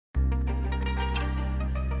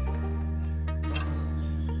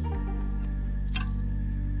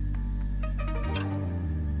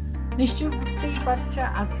নিশ্চয়ই বুঝতেই পারছো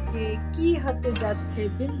আজকে কি হতে যাচ্ছে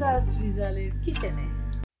বিন্দাস রিজালের কিচেনে।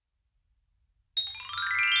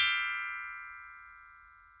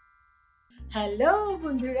 হ্যালো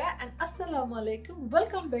বন্ধুরা এন্ড আসসালামু আলাইকুম,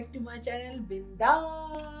 welcome back to my channel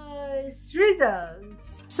বিন্দাস রিজালস।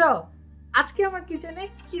 সো আজকে আমার কিচেনে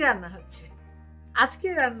কি রান্না হচ্ছে? আজকে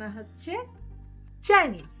রান্না হচ্ছে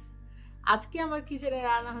চাইনিজ। আজকে আমার কিচেনে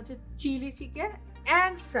রান্না হচ্ছে chilli chicken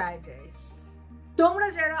and fried rice. তোমরা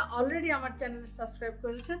যারা অলরেডি আমার চ্যানেল সাবস্ক্রাইব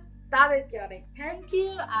করেছো তাদেরকে অনেক থ্যাংক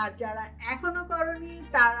ইউ, আর যারা এখনো করনি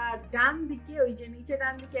তারা ডান দিকে, ওই যে নিচে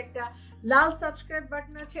ডান দিকে একটা লাল সাবস্ক্রাইব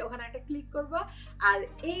বাটন আছে, ওখানে একটা ক্লিক করবা, আর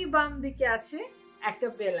এই বাম দিকে আছে একটা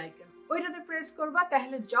বেল আইকন, ওইটাতে প্রেস করবা,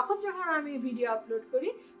 তাহলে যখন যখন আমি ভিডিও আপলোড করি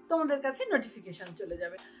তোমাদের কাছে নোটিফিকেশন চলে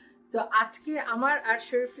যাবে। সো আজকে আমার আর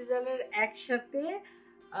শরীফ রিজালের একসাথে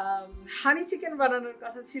হানি চিকেন বানানোর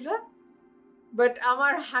কথা ছিল, বাট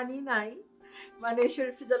আমার হানি নাই, মানে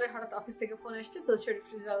শরীফ রিজালের হঠাৎ অফিস থেকে ফোন এসছে, তো শরীফ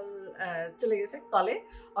রিজাল চলে গেছে কলে,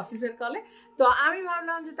 অফিসের কলে। তো আমি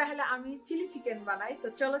ভাবলাম যে তাহলে আমি চিলি চিকেন বানাই। তো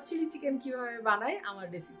চলো চিলি চিকেন কিভাবে বানাই আমার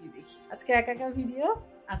রেসিপি দেখি। আজকে একা একা ভিডিও,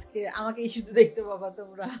 আজকে আমাকেই শুধু দেখতে পাবা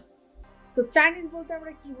তোমরা। সো চাইনিজ বলতে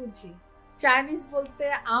আমরা কি বুঝি? চাইনিজ বলতে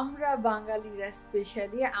আমরা বাঙালিরা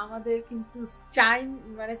স্পেশালি, আমাদের কিন্তু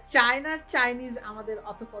মানে চায়নার চাইনিজ আমাদের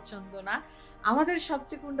অত পছন্দ না। আমাদের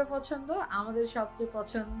সবচেয়ে কোনটা পছন্দ? আমাদের সবচেয়ে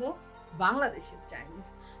পছন্দ বাংলাদেশের চাইনিজ।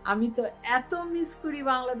 আমি তো এত মিস করি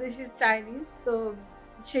বাংলাদেশের চাইনিজ, তো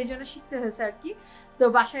সেই জন্য শিখতে হয়েছে আর কি। তো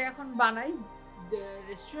বাসায় এখন বানাই,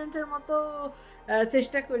 রেস্টুরেন্টের মতো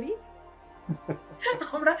চেষ্টা করি।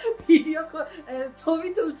 আমরা ভিডিও ছবি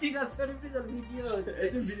তুলছি না, শরীফ রিজাল ভিডিও হচ্ছে।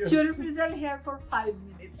 শরীফ রিজাল হেয়ার ফর 5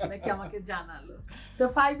 মিনিটস নাকি আমাকে জানালো, তো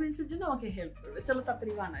 5 মিনিটসের জন্য আমাকে হেল্প করবে। চলো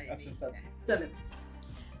তাড়াতাড়ি বানাই। চলো।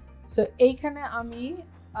 সো এইখানে আমি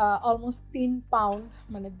অলমোস্ট 3 পাউন্ড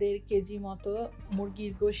মানে 1.5 কেজি মতো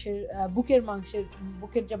মুরগির গোশের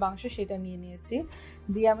বুকের যে মাংস সেটা নিয়ে নিয়েছি,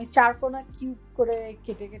 দিয়ে আমি 4 কোনা কিউব করে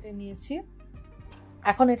কেটে কেটে নিয়েছি।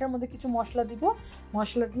 এখন এটার মধ্যে কিছু মশলা দিব,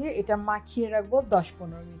 মশলা দিয়ে এটা মাখিয়ে রাখবো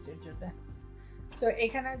 10-15 মিনিটের জন্য। তো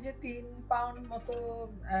এখানে যে 3 পাউন্ড মতো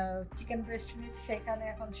চিকেন ব্রেস্ট নিয়েছি, সেখানে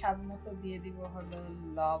এখন স্বাদ মতো দিয়ে দিব হলো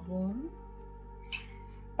লবণ,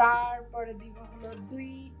 তারপরে দিব হলো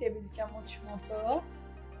 2 টেবিল চামচ মতো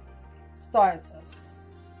সয়া সস।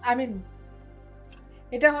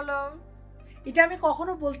 এটা আমি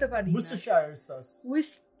কখনো বলতে পারি না। Worcestershire sauce.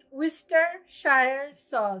 Worcestershire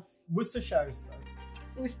sauce. Worcestershire sauce.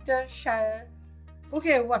 Worcestershire.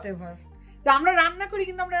 ওকে, হোয়াটএভার। তো আমরা রান্না করি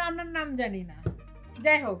কিন্তু আমরা রান্নার নাম জানি না।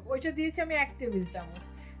 যাই হোক, ওইটা দিয়েছি আমি 1 টেবিল চামচ,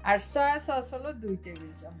 আর সয়া সস হলো 2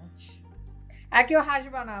 টেবিল চামচ। আর কেউ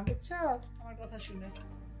হাসবা না, বুঝছো আমার কথা শুনে।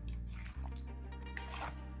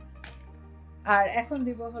 আর এখন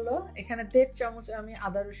দিব হলো এখানে 1.5 চামচ আমি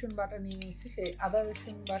আদা রসুন বাটা নিয়ে নিয়েছি, সেই আদা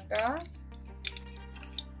রসুন বাটা।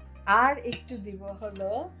 আর একটু দিব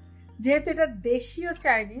হলো, যেহেতু এটা দেশীয়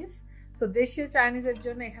চাইনিজ, তো দেশীয় চাইনিজের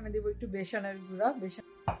জন্য এখানে দিব একটু বেসনের গুঁড়া। বেসন।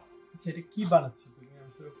 আচ্ছা, এটা কি বানাচ্ছো তুমি?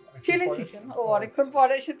 Chilli chicken. ও, অনেকক্ষণ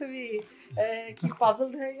পরে এসে তুমি কি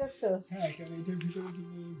পাজলড হয়ে গেছো? হ্যাঁ, কারণ এটার ভিতরে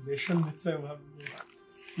তুমি বেসন দিচ্ছ, ভাবছি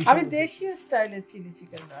আমি দেশীয় স্টাইলে চিলি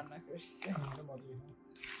চিকেন রান্না করছি।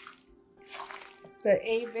 তো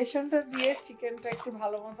এই বেসনটা দিয়ে চিকেনটা একটু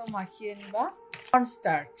ভালো মতো মাখিয়ে নিবা। কর্ন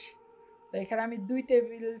স্টার্চ, তো এখানে আমি 2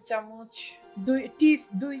 টেবিল চামচ 2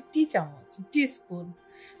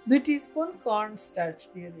 টিস্পুন কর্ন স্টার্চ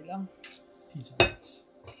দিয়ে দিলাম।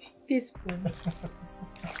 টিস্পুন।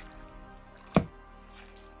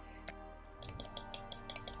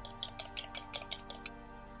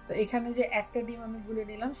 তো এখানে যে একটা ডিম আমি গুলে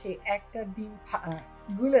নিলাম, সেই একটা ডিম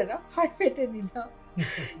গুলে না ফেটে নিলাম,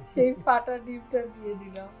 সেই ফাটা ডিমটা দিয়ে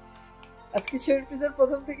দিলাম। আজকে শরীফ রিজাল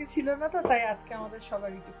প্রথম থেকে ছিল না, তো তাই আজকে আমাদের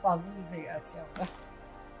সবার একটু পাজল হয়ে আছে। আমরা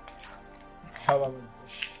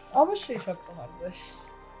অবশ্যই সব তোমার দোষ,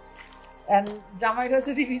 জামাইরা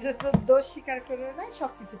যদি নিজের দোষ স্বীকার করে নেয়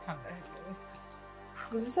সবকিছু ঠান্ডা হয়ে যাবে,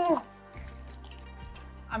 বুঝেছ?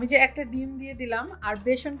 আমি যে একটা ডিম দিয়ে দিলাম, আর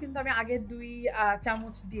বেসন কিন্তু আমি আগে 2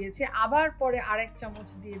 চামচ দিয়েছি, আবার পরে আরেক চামচ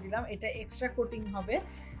দিয়ে দিলাম, এটা এক্সট্রা কোটিং হবে।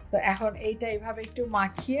 তো এখন এইটা এইভাবে একটু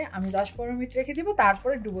মাখিয়ে আমি 10-15 মিনিট রেখে দিব,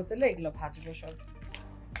 তারপরে ডুবো তেলে এগুলো ভাজবো সব।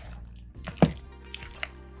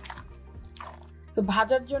 তো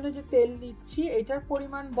ভাজার জন্য যে তেল দিচ্ছি এটার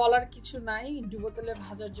পরিমাণ বলার কিছু নাই, ডুবো তেলে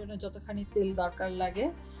ভাজার জন্য যতখানি তেল দরকার লাগে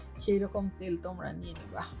সেই রকম তেল তোমরা নিয়ে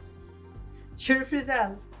নিবা। শরীফ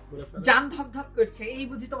রিজাল জান ধক ধক করছে, এই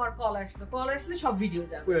বুঝি তোমার কল আসলে সব ভিডিও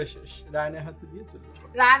যাবে। পুরো শেষ। রায়নের হাতে দিয়ে চলে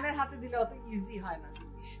যাবে। রায়নের হাতে দিলে অত ইজি হয় না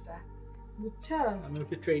জিনিসটা, বুঝছো? আমি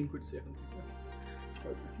ওকে ট্রেন করছি এখন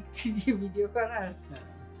থেকে ভিডিও করার।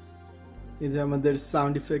 এই যে আমাদের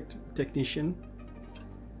sound effect technician,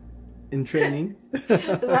 in training.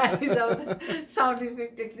 Rizals sound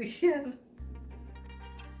effect technician.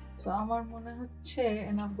 So আমার মনে হচ্ছে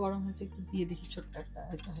এনাফ গরম হয়েছে, একটু দিয়ে দেখি ছোট্ট একটা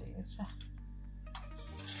এটা হয়ে গেছে।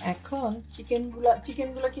 এখন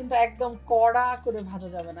চিকেনগুলো কিন্তু একদম কড়া করে ভাজা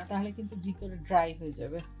যাবে না, তাহলে কিন্তু ভিতরে ড্রাই হয়ে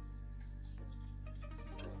যাবে।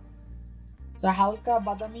 তো হালকা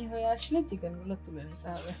বাদামি হয়ে আসলে চিকেনগুলো তুলে নিতে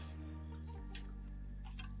হবে।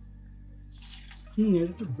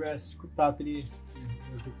 এটা তো ব্রেস্ট খুব তাড়াতাড়ি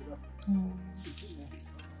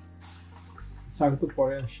স্যার তো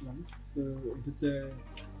পরে আসলাম, তো এটাতে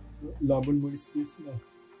লবণ মরিচ দিয়েছি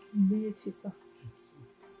তো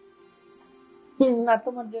না,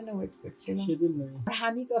 তোমার জন্য ওয়েট করছিলাম।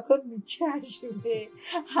 হানি কখন নিচে আসবে,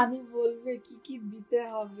 হানি বলবে কি কি দিতে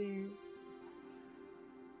হবে।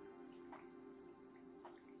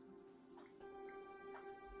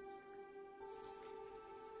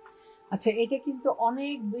 আচ্ছা, এটা কিন্তু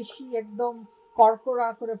অনেক বেশি একদম কড়কড়া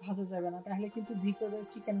করে ভাজা যাবে না, তাহলে কিন্তু ভিতরে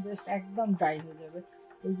চিকেন ব্রেস্ট একদম ড্রাই হয়ে যাবে।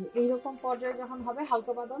 এই যে এইরকম পর্যায়ে যখন হবে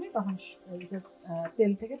হালকা বাদামি, তখন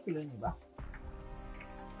তেল থেকে তুলে নিবা।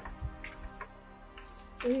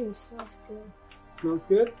 It smells good. Smells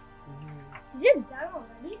good? Is it done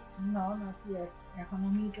already? No, not yet. এখন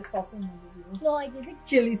আমি এটা সসের মধ্যে দিব। No, I did it.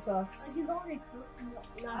 Chili sauce. It is already cooked, not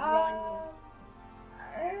raw.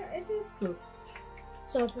 It is cooked.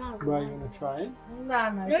 So it's not raw. Why, you want to try it? No.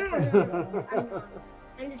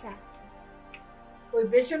 I'm just asking. ওই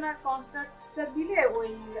বেসন আর কর্নস্টার্চটা দিলে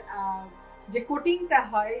ওই যে কোটিংটা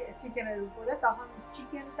হয় চিকেনের উপরে, তখন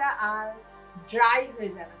চিকেনটা আর ড্রাই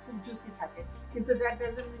হয়ে যায় না, খুব জুসি থাকে। কিন্তু দ্যাট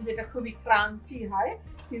ডাজন্ট মিন যেটা খুবই ক্রাঞ্চি হয়,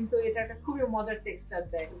 কিন্তু এটা একটা খুবই মজার টেক্সচার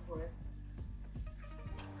দেয় উপরে।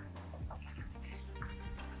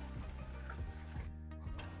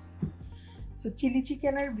 সো চিলি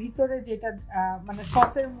চিকেনের ভিতরে যেটা মানে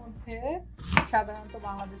সসের মধ্যে সাধারণত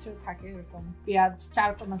বাংলাদেশেও থাকে এরকম পেঁয়াজ চার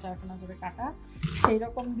কোনা করে কাটা, সেই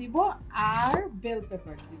রকম দিব। আর বেল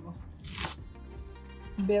পেপার দিব,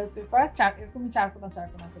 বেল পেপার এরকমই চার কোনা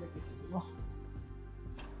করে কেটে দিব।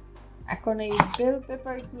 এখন এই বেল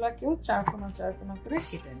পেপার গুলাকেও চার কোনা করে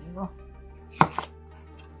কেটে নিব।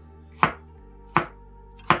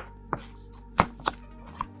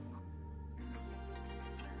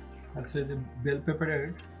 আচ্ছা, যে বেল পেপারের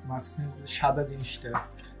মাঝখানে সাদা জিনিসটা,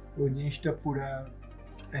 ওই জিনিসটা পুরা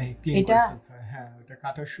ক্লিন করে ফেলতে হয়। হ্যাঁ, ওটা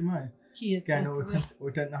কাটার সময় কেন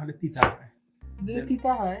ওটা না হলে তিতা হয়।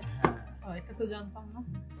 তিতা হয়? হ্যাঁ, এটা তো জানতাম না।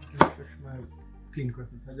 সময় ক্লিন করে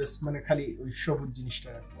ফেলতে হয়, জাস্ট মানে খালি ওই সবুজ জিনিসটা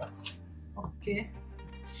রাখবা। ওকে,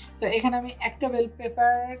 তো এখানে আমি একটা বেল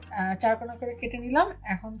পেপার চার কোনা করে কেটে নিলাম।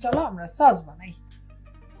 এখন চলো আমরা সস বানাই।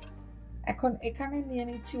 এখন এখানে নিয়ে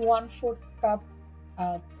নিচ্ছি 1/4 কাপ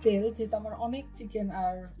তেল, যেহেতু আমার অনেক চিকেন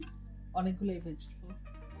আর অনেকগুলো ভেজিটেবল।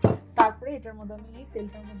 তারপরে এটার মধ্যে আমি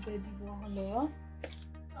তেলটার মধ্যে দিব হলো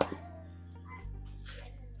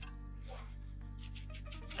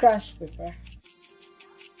ক্রাশ পেপার।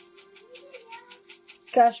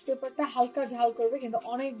 ক্রাশ পেপারটা হালকা ঝাল করবে, কিন্তু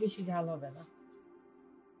অনেক বেশি ঝাল হবে না।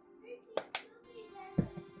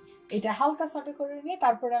 এটা হালকা সটে করে নিয়ে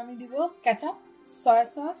তারপরে আমি দিব কেচাপ, সয়া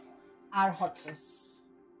সস আর হট সস।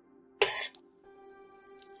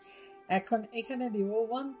 এখন এখানে দিব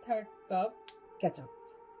 1/3 কাপ কেচাপ।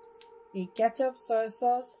 এই কেচাপ, সয়া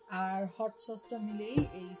সস আর হট সসটা মিলেই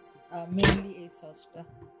এই মেইনলি এই সসটা।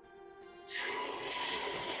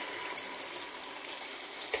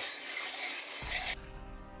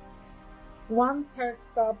 one-third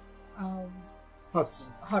cup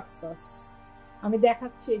hot sauce. আমি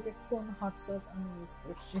দেখাচ্ছি এটা কোন হট সস আমি ইউজ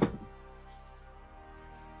করছি।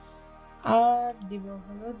 আর দিব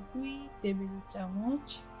হলো 2 টেবিল চামচ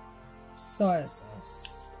সয়া সস।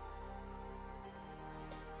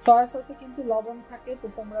 সয়া সসে কিন্তু লবণ থাকে, তো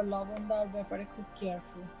তোমরা লবণ দেওয়ার ব্যাপারে খুব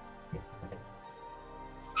কেয়ারফুল।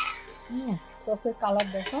 সসের কালার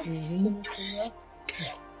দেখো।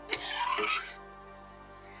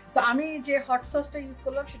 তো আমি যে হট সসটা ইউজ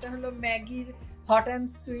করলাম সেটা হলো ম্যাগির hot and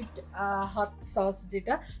sweet hot sauce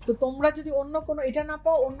যেটা। তো তোমরা যদি অন্য কোনো এটা না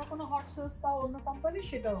পাও, অন্য কোনো হট সস পাও অন্য কোম্পানি,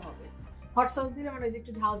 সেটাও হবে। হট সস দিলে মানে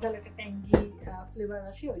একটু ঝাল ঝাল একটা ট্যাঙ্গি ফ্লেভার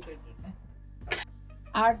আসে ওইটার জন্য।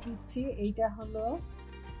 আর দিচ্ছি এইটা হলো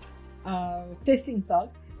টেস্টিং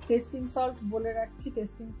সল্ট। টেস্টিং সল্ট বলে রাখছি,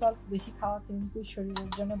 টেস্টিং সল্ট বেশি খাওয়া কিন্তু শরীরের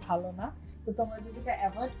জন্য ভালো না। তো তোমরা যদি এটা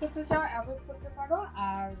অ্যাভয়েড করতে চাও অ্যাভয়েড করতে পারো,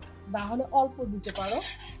 আর না হলে অল্প দিতে পারো।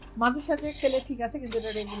 মাঝে সাঝে খেলে ঠিক আছে, কিন্তু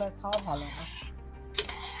এটা রেগুলার খাওয়া ভালো না।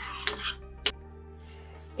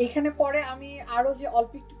 এখানে পরে আমি আরো যে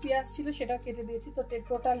অল্প একটু পেঁয়াজ ছিল সেটাও কেটে দিয়েছি। তো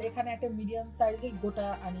টোটাল এখানে একটা মিডিয়াম সাইজের গোটা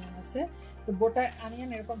অনিয়ন আছে। তো গোটা অনিয়ন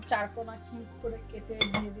এরকম 4 কোনা কিউব করে কেটে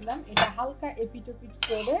দিয়ে দিলাম। এটা হালকা এপিট ওপিট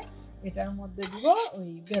করে এটার মধ্যে দিব ওই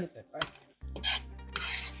বেল পেপার।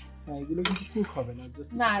 হ্যাঁ এগুলো কিন্তু কুক হবে না,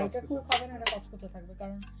 জাস্ট না এটা কুক হবে না, এটা কচকচে থাকবে,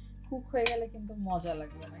 কারণ কুক হয়ে গেলে কিন্তু মজা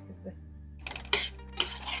লাগবে না খেতে।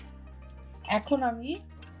 এখন আমি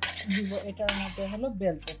দিব এটার মধ্যে হলো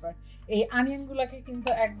বেল পেপার। এই অনিয়ন গুলাকে কিন্তু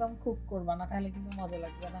একদম কুক করবা না, তাহলে কিন্তু মজা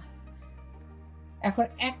লাগবে না। এখন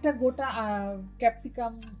একটা গোটা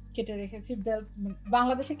ক্যাপসিকাম কেটে রেখেছি,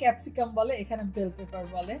 বাংলাদেশে ক্যাপসিকাম বলে, এখানে বেল পেপার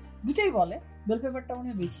বলে, দুটাই বলে, বেল পেপারটা মনে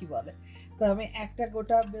হয় বেশি বলে। তো আমি একটা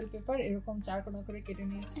গোটা বেল পেপার এরকম 4 কোনা করে কেটে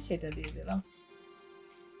নিয়েছি, সেটা দিয়ে দিলাম।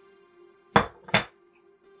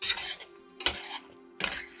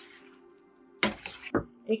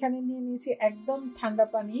 এখানে নিয়ে নিয়েছি একদম ঠান্ডা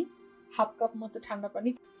পানি, হাফ কাপ মতো ঠান্ডা পানি।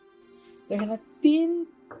 এখানে 3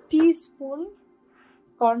 টিস্পুন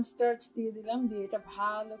কর্নস্টার্চ দিয়ে দিলাম, দিয়ে এটা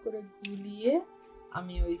ভালো করে গুলিয়ে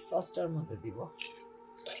আমি ওই সসটার মধ্যে দিব।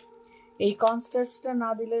 এই কর্নস্টার্চটা না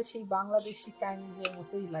দিলে সেই বাংলাদেশি চাইনিজের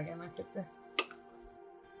মতোই লাগে না খেতে।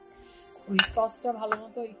 ওই সসটা ভালো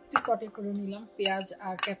মতো একটু সটে করে নিলাম পেঁয়াজ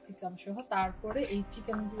আর ক্যাপসিকাম সহ, তারপরে এই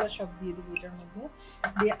চিকেনগুলো সব দিয়ে দিব এটার মধ্যে,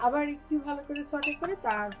 দিয়ে আবার একটু ভালো করে সটে করে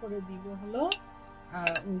তারপরে দিব হলো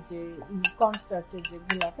ওই যে কর্নস্টার্চের যে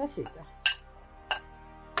গুলাটা সেটা।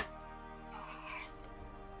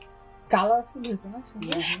 কালারফুল হয়েছে না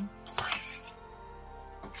সুন্দর,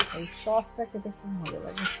 এই সসটা খেতে খুব মজা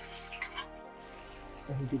লাগে।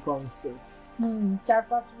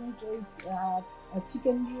 4-5 মিনিট ওই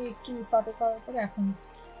চিকেন দিয়ে একটু সটে করার পরে এখন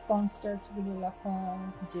কর্নস্টার্চ গুলো রাখা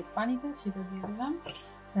যে পানিটা সেটা দিয়ে দিলাম,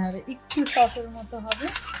 তাহলে একটু সসের মতো হবে,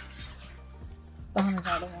 তখন এটা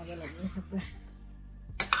আরো মজা লাগবে খেতে।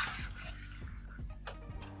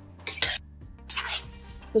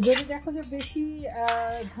 তো যদি দেখো যে বেশি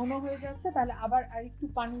ঘন হয়ে যাচ্ছে, তাহলে আবার আর একটু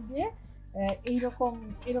পানি দিয়ে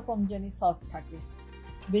এরকম জানি সস থাকে,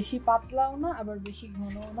 বেশি পাতলাও না আবার বেশি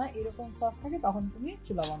ঘনও না, এরকম সস থাকে, তখন তুমি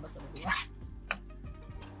চুলা বন্ধ করে দিবা।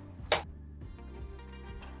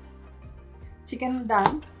 চিকেন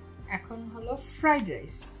ডান। এখন হলো ফ্রাইড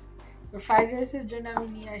রাইস। তো ফ্রাইড রাইসের জন্য আমি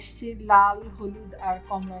নিয়ে আসছি লাল, হলুদ আর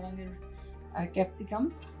কমলা রঙের ক্যাপসিকাম।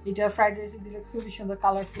 এটা ফ্রাইড রাইসে দিলে খুবই সুন্দর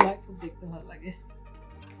কালারফুল হয়, খুব দেখতে ভালো লাগে।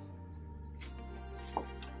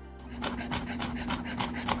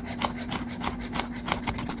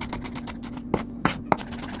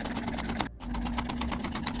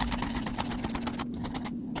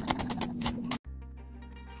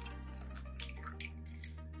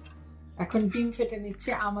 এখন ডিম ফেটে নিচ্ছে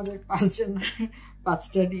আমাদের 5 জনের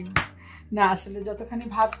 5টা ডিম। না আসলে যতখানি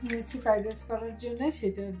ভাত নিয়েছি ফ্রাইড রাইস করার জন্য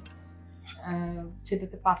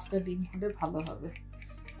সেটাতে 5টা ডিম হলে ভালো হবে,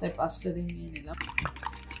 তাই 5টা ডিম নিয়ে নিলাম।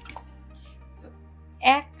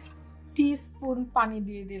 1 টিস্পুন পানি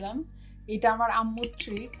দিয়ে দিলাম। এটা আমার আম্মুর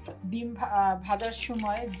ট্রিক, ডিম ভাজার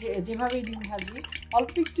সময় যেভাবে ডিম ভাজি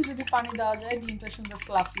অল্প একটু যদি পানি দেওয়া যায় ডিমটা সুন্দর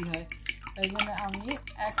ফ্লাফি হয়, তাই জন্য আমি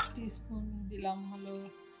 1 টিস্পুন দিলাম হলো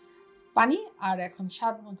পানি, আর এখন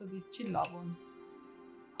স্বাদ মতো দিচ্ছি লবণ।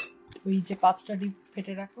 ওই যে 5টা ডিম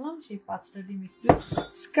ফেটে রাখলাম, সেই 5টা ডিম একটু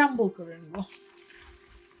স্ক্রাম্বল করে নিব।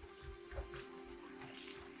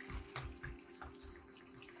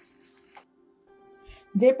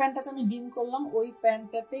 যে প্যানটাতে আমি ডিম করলাম ওই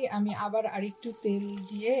প্যানটাতেই আমি আবার আরেকটু তেল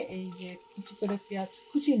দিয়ে এই যে কুচি করে পেঁয়াজ,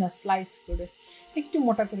 কুচি না স্লাইস করে একটু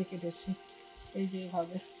মোটা করে কেটেছি, এই যে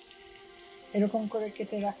এভাবে এরকম করে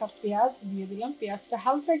কেটে রাখা পেঁয়াজ দিয়ে দিলাম। পেঁয়াজটা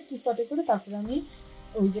হালকা একটু সটে করে তারপরে আমি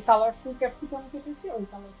ওই যে কালারফুল ক্যাপসিকাম কেটেছি ওই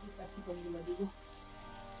কালারফুল ক্যাপসিকামগুলো দিব।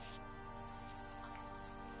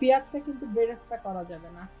 পেঁয়াজটা কিন্তু বেরেস্তা করা যাবে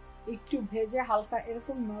না, একটু ভেজে হালকা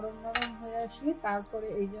এরকম নরম নরম হয়ে আসলে তারপরে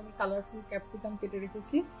এই যে আমি কালারফুল ক্যাপসিকাম কেটে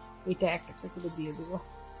রেখেছি এটা একটা করে দিয়ে দেবো।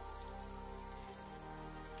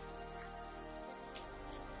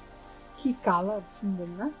 কি কালার সুন্দর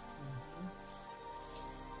না?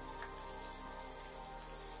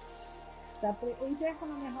 তারপরে এইটা এখন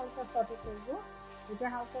আমি হালকা সটে করবো,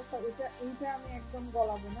 এটা আমি একদম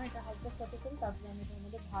গলাবো না, এটা হালকা সটে করে তারপরে আমি এটার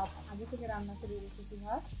মধ্যে ভাত আগে থেকে রান্না করে রেখেছি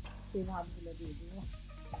ভাত, সেই ভাতগুলো দিয়ে দিব।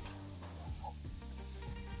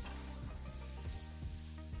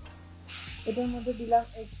 এটার মধ্যে দিলাম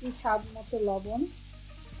একটু স্বাদ মতো লবণ,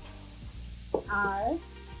 আর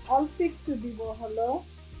অল্প একটু দিব হলো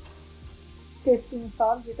টেস্টিং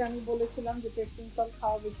সল্ট, যেটা আমি বলেছিলাম যে টেস্টিং সল্ট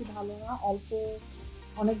খাওয়া বেশি ভালো না, অল্প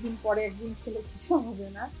অনেকদিন পরে একদিন খেলে কিছু হবে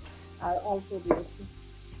না, আর অল্প দিয়েছি।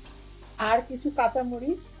 আর কিছু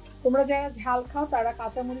কাঁচামরিচ, তোমরা যারা ঝাল খাও তারা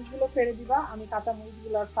কাঁচামরিচগুলো ফেলে দিবা, আমি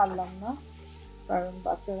কাঁচামরিচগুলো আর ফাড়লাম না কারণ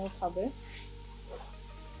বাচ্চারাও খাবে।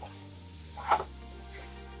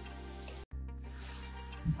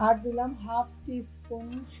 আর দিলাম 1/2 টিস্পুন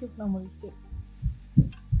শুকনো মরিচের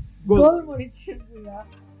গোলমরিচের গুঁড়া,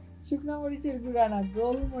 শুকনো মরিচের গুঁড়া না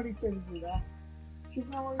গোলমরিচের গুঁড়া,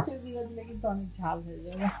 শুকনো মরিচের গুঁড়া দিলে কিন্তু অনেক ঝাল হয়ে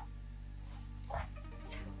যাবে।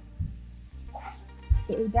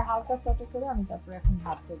 তো এইটা হালকা সটে করে আমি তারপরে এখন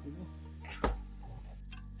ভাতটা দিব।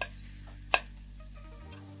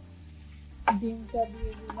 ডিমটা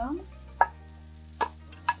দিয়ে দিলাম।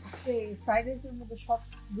 ফ্রাইড রাইসের মধ্যে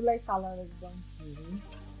সবগুলাই কালার একদম।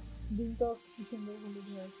 ডিমটা কি সুন্দর হলুদ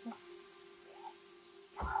হয়েছে।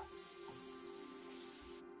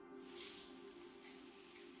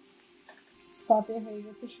 সটে হয়ে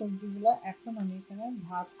গেছে সবজিগুলো। এখন আমি এখানে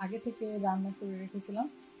ভাত আগে থেকে রান্না করে রেখেছিলাম।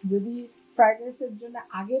 যদি ফ্রাইড রাইসের জন্য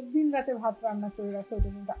আগের দিন রাতে ভাত রান্না করে রাখো ওটা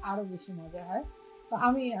কিন্তু আরো বেশি মজা হয়। তো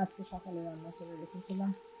আমি আজকে সকালে রান্না করে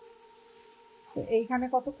রেখেছিলাম। তো এইখানে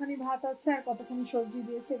কতখানি ভাত আছে আর কতখানি সবজি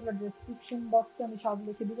দিয়েছে এগুলো ডেসক্রিপশন বক্সে আমি সব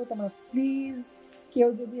লিখে দিব। তোমরা প্লিজ কেউ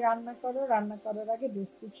যদি রান্না করো, রান্না করার আগে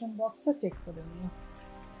ডেসক্রিপশন বক্সটা চেক করে নিও।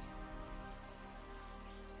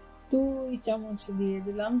 2 চামচ দিয়ে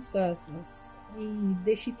দিলাম সয়া সস। এই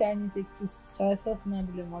দেশি চাইনিজ একটু সয়া সস না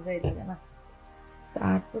দিলে মজাই লাগে না।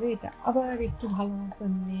 তারপরে এটা আবার একটু ভালো মতো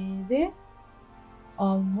নেড়ে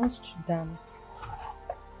অলমোস্ট ডান।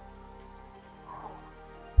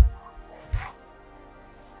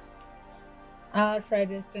 আর ফ্রাইড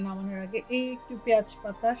রাইসটা নামানোর আগে এই একটু পেঁয়াজ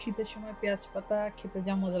পাতা, শীতের সময় পেঁয়াজ পাতা খেতে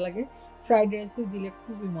যা মজা লাগে ফ্রাইড রাইসে দিলে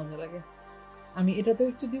খুবই মজা লাগে। আমি এটাতেও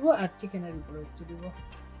একটু দিব আর চিকেনের উপরে একটু দিব।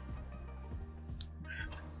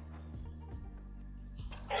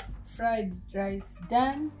 ফ্রাইড রাইস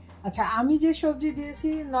ডান। আচ্ছা, আমি যে সবজি দিয়েছি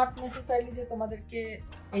নট নেসেসারিলি যে তোমাদেরকে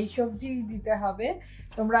এই সবজি দিতে হবে।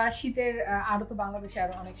 তোমরা শীতের আরো তো বাংলাদেশে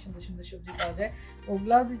আরো অনেক সুন্দর সুন্দর সবজি পাওয়া যায়,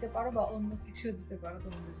 ওগুলাও দিতে পারো বা অন্য কিছু দিতে পারো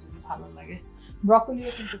তোমাদের যদি ভালো লাগে।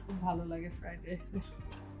 ব্রকলিও কিন্তু খুব ভালো লাগে ফ্রাইড রাইসে।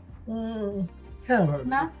 হ্যাঁ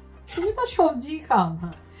না, তুমি তো সবজি খাও না,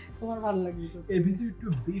 তোমার ভালো লাগবে তো। এর ভিতরে একটু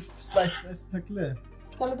বিফ স্লাইস থাকলে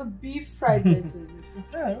তাহলে তো বিফ ফ্রাইড রাইস হয়ে যেত।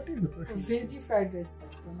 হ্যাঁ, ওটাই হতো। ভেজি ফ্রাইড রাইস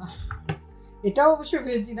থাকতো না। এটাও অবশ্য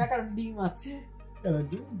ভেজি না, কারণ ডিম আছে।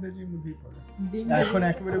 ডিম ভেজির মধ্যেই পড়ে। ডিম এখন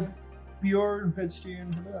একেবারে পিওর ভেজিটেরিয়ান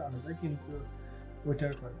হলে আলাদা, কিন্তু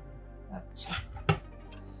ওটার পরে। আচ্ছা,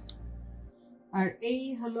 আর এই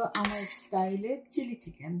হলো আমার স্টাইলে চিলি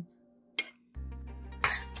চিকেন।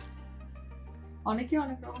 অনেকে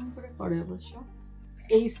অনেক রকম করে করে অবশ্য।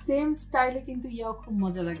 এই সেম স্টাইলে কিন্তু ইয়াও খুব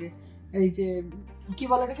মজা লাগে। এই যে কি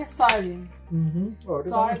বলে এটাকে, সয়াবিন। ওটা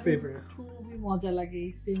আমার ফেভারিট। খুবই মজা লাগে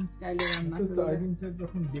এই সেম স্টাইলে রান্না করলে। সয়াবিনটা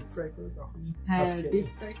যখন ডিপ ফ্রাই করে তখন হ্যাঁ, ডিপ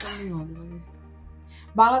ফ্রাই করলেই মজা লাগে।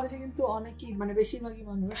 বাংলাদেশে কিন্তু অনেকেই মানে বেশিরভাগই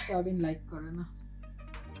মানুষ সয়াবিন লাইক করে না,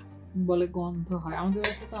 বলে গন্ধ হয়। আমাদের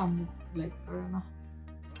বাসায় তো আম্মু লাইক করে না,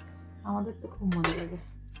 আমাদের তো খুব মজা লাগে।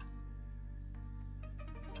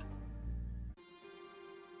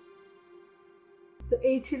 তো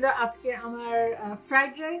এই ছিল আজকে আমার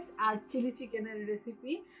ফ্রাইড রাইস আর চিলি চিকেনের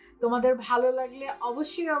রেসিপি। তোমাদের ভালো লাগলে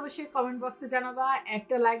অবশ্যই অবশ্যই কমেন্ট বক্সে জানাবা,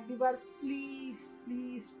 একটা লাইক দিবার। প্লিজ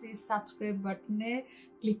প্লিজ প্লিজ সাবস্ক্রাইব বাটনে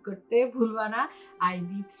ক্লিক করতে ভুলবা না। I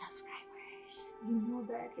need subscribers, you know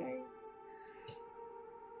that right?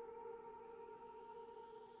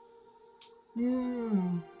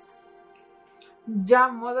 যা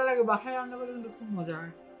মজা লাগে বাসায় রান্না করলে কিন্তু খুব মজা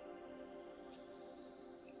হয়।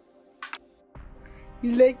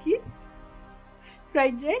 You like it?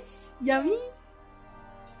 Fried rice? Yummy?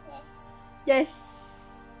 Yes.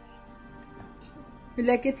 You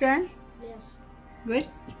like it, Ryan? Yes. Good?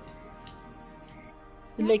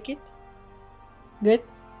 You like it? Good?